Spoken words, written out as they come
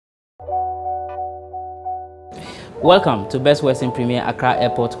Welcome to Best Western Premier Accra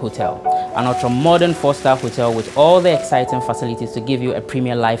Airport Hotel, an ultra-modern 4-star hotel with all the exciting facilities to give you a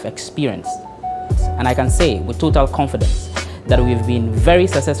premier life experience. And I can say with total confidence that we've been very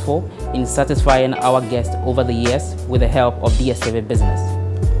successful in satisfying our guests over the years with the help of DStv Business.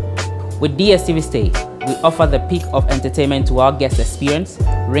 With DStv Stay, we offer the peak of entertainment to our guest experience,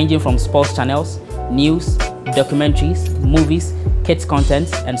 ranging from sports channels, news, documentaries, movies, kids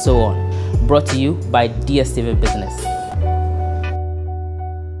content, and so on. Brought to you by DStv Business.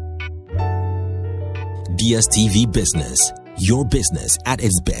 DStv Business, your business at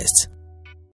its best.